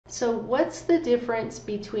So what's the difference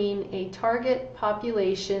between a target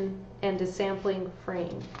population and a sampling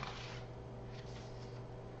frame?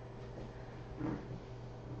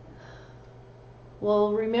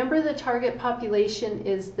 Well, remember the target population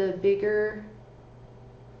is the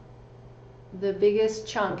biggest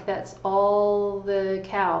chunk. That's all the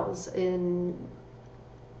cows in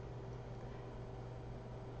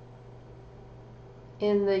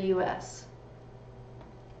the US,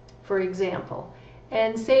 for example.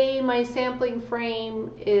 And say my sampling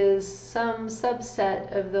frame is some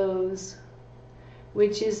subset of those,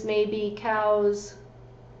 which is maybe cows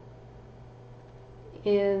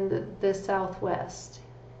in the Southwest.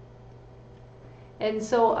 And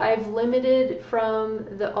so I've limited from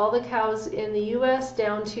all the cows in the US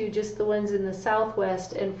down to just the ones in the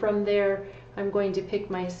Southwest, and from there I'm going to pick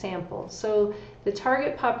my sample. So the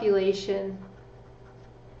target population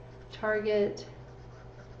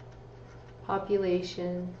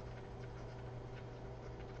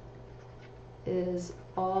is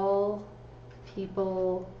all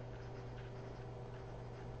people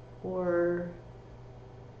or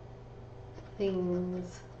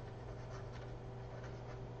things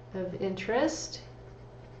of interest,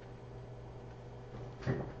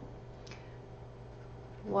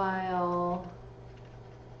 while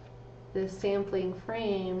the sampling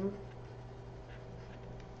frame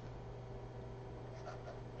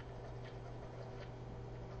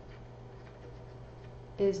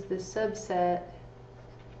is the subset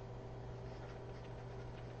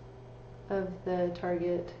of the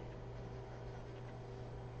target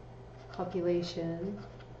population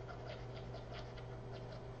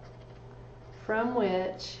from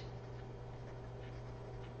which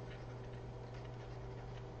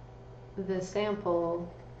the sample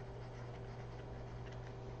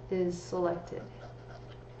is selected.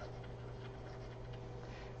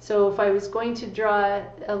 So if I was going to draw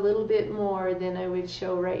a little bit more, then I would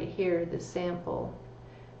show right here the sample,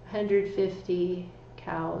 150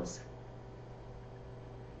 cows.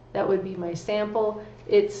 That would be my sample.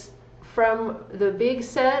 It's from the big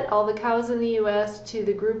set, all the cows in the US, to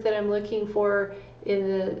the group that I'm looking for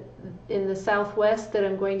in the Southwest that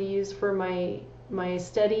I'm going to use for my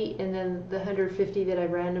study, and then the 150 that I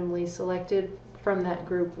randomly selected from that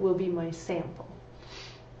group will be my sample.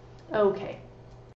 Okay.